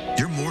Vanguard,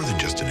 you're more than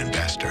just an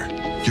investor.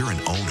 You're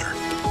an owner.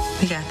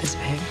 We got this,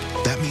 babe.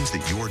 That means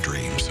that your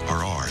dreams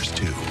are ours,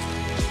 too.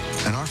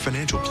 And our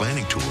financial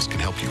planning tools can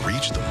help you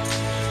reach them.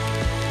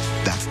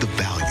 That's the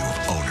value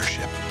of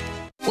ownership.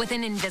 With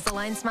an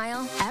Invisalign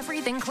smile,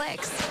 everything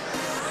clicks.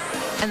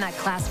 And that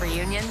class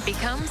reunion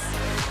becomes...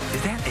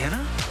 Is that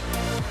Anna?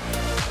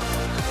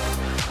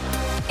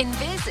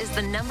 Invis is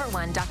the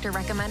 #1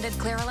 doctor-recommended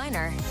clear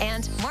aligner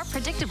and more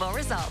predictable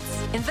results.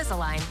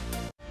 Invisalign.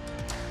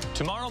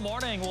 Tomorrow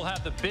morning, we'll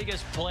have the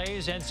biggest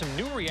plays and some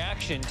new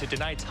reaction to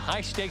tonight's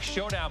high-stakes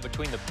showdown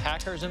between the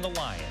Packers and the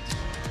Lions.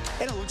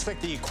 And it looks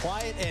like the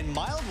quiet and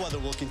mild weather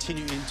will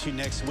continue into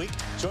next week.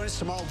 Join us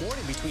tomorrow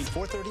morning between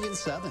 4:30 and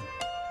 7.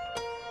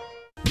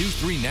 News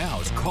 3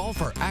 Now's Call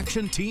for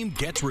Action team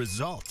gets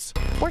results.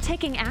 We're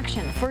taking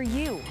action for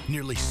you.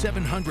 Nearly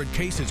 700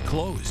 cases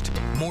closed,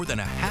 more than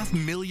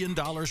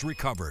 $500,000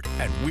 recovered,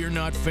 and we're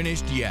not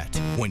finished yet.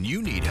 When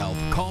you need help,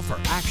 call for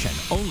action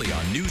only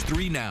on News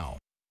 3 Now.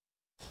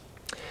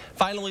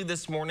 Finally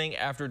this morning,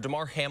 after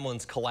Damar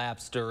Hamlin's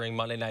collapse during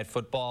Monday Night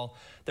Football,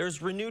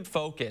 there's renewed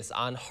focus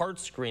on heart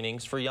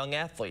screenings for young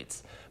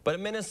athletes. But a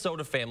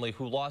Minnesota family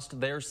who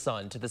lost their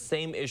son to the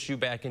same issue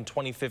back in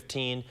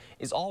 2015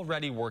 is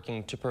already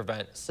working to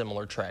prevent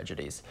similar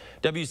tragedies.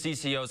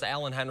 WCCO's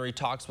Alan Henry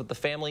talks with the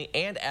family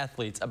and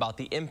athletes about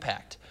the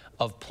impact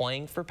of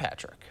playing for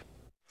Patrick.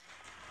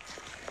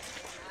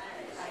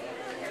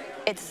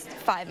 it's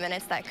 5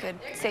 minutes that could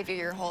save you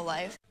your whole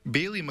life.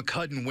 Bailey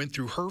McCudden went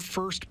through her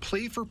first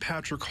Play for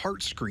Patrick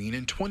heart screen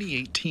in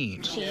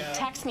 2018. She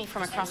texts me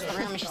from across the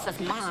room and she says,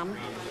 "Mom,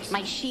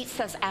 my sheet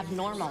says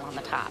abnormal on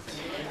the top.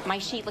 My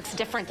sheet looks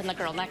different than the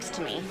girl next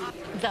to me."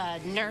 The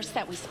nurse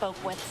that we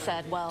spoke with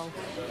said, "Well,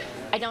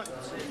 you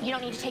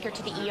don't need to take her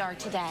to the ER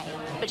today,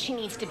 but she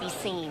needs to be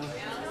seen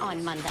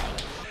on Monday."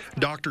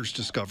 Doctors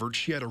discovered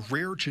she had a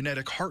rare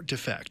genetic heart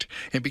defect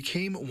and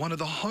became one of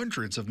the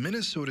hundreds of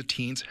Minnesota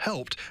teens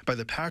helped by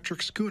the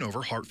Patrick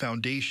Schoonover Heart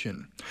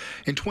Foundation.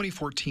 In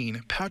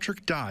 2014,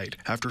 Patrick died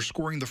after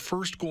scoring the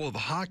first goal of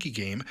a hockey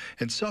game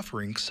and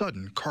suffering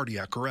sudden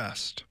cardiac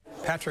arrest.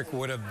 Patrick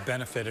would have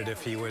benefited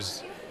if he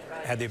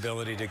had the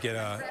ability to get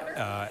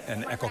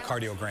an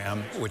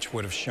echocardiogram, which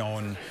would have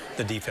shown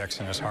the defects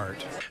in his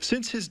heart.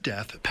 Since his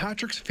death,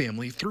 Patrick's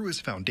family, through his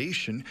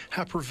foundation,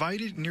 have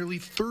provided nearly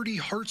 30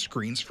 heart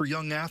screens for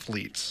young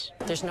athletes.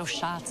 There's no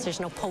shots,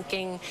 there's no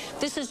poking.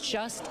 This is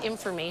just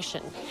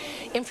information.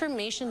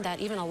 Information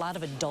that even a lot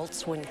of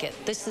adults wouldn't get.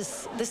 This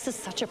is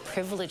such a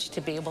privilege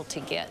to be able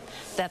to get,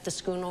 that the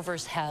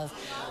Schoonovers have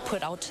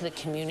put out to the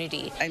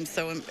community. I'm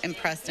so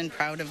impressed and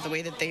proud of the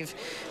way that they've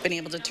been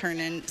able to turn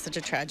in such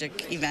a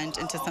tragic event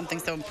into something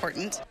so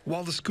important.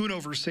 While the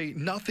Schoonovers say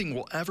nothing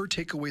will ever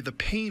take away the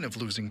pain of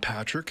losing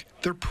Patrick,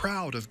 they're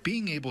proud of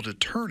being able to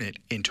turn it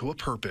into a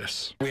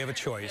purpose. We have a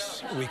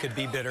choice. We could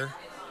be bitter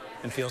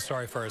and feel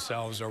sorry for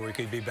ourselves, or we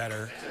could be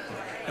better.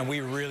 And we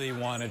really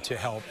wanted to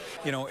help.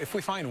 You know, if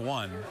we find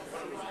one,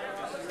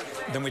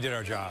 then we did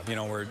our job. You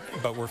know,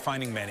 but we're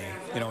finding many.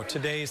 You know,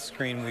 today's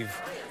screen,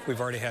 we've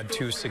already had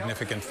 2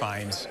 significant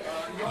finds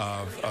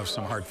of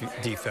some heart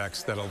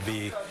defects that'll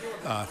be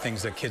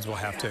things that kids will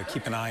have to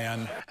keep an eye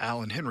on.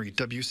 Alan Henry,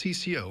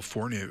 WCCO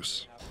 4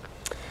 News.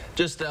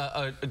 Just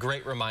a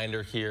great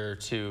reminder here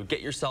to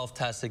get yourself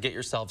tested, get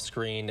yourself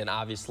screened, and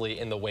obviously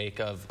in the wake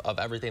of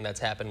everything that's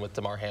happened with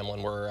Damar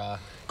Hamlin, we're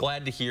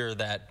glad to hear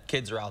that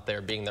kids are out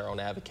there being their own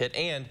advocate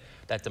and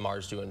that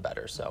Damar's doing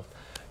better. So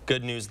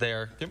good news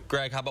there. Yep.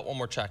 Greg, how about one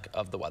more check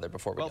of the weather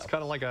before we go? Well, it's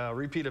kind of like a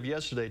repeat of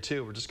yesterday,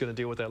 too. We're just going to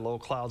deal with that low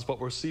clouds, but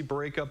we'll see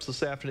breakups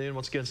this afternoon.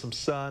 Once again, some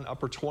sun,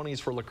 upper 20s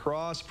for La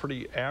Crosse,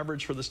 pretty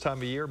average for this time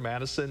of year.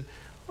 Madison,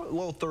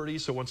 low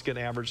 30s, so once again,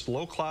 average.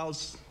 Low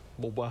clouds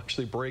will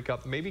actually break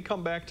up, maybe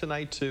come back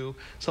tonight, too.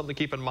 Something to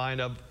keep in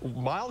mind of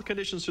mild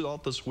conditions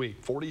throughout this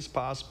week. 40s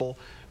possible.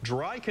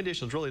 Dry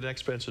conditions, really the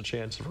next expensive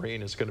chance of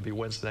rain is going to be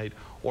Wednesday night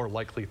or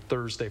likely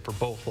Thursday for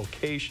both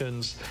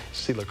locations.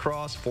 See La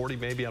Crosse, 40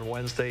 maybe on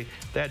Wednesday.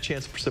 That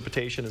chance of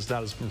precipitation is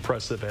not as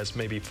impressive as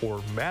maybe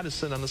for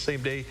Madison on the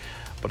same day,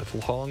 but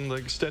if long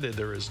extended,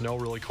 there is no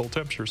really cold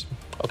temperatures.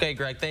 Okay,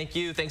 Greg, thank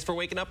you. Thanks for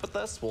waking up with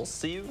us. We'll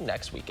see you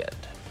next weekend.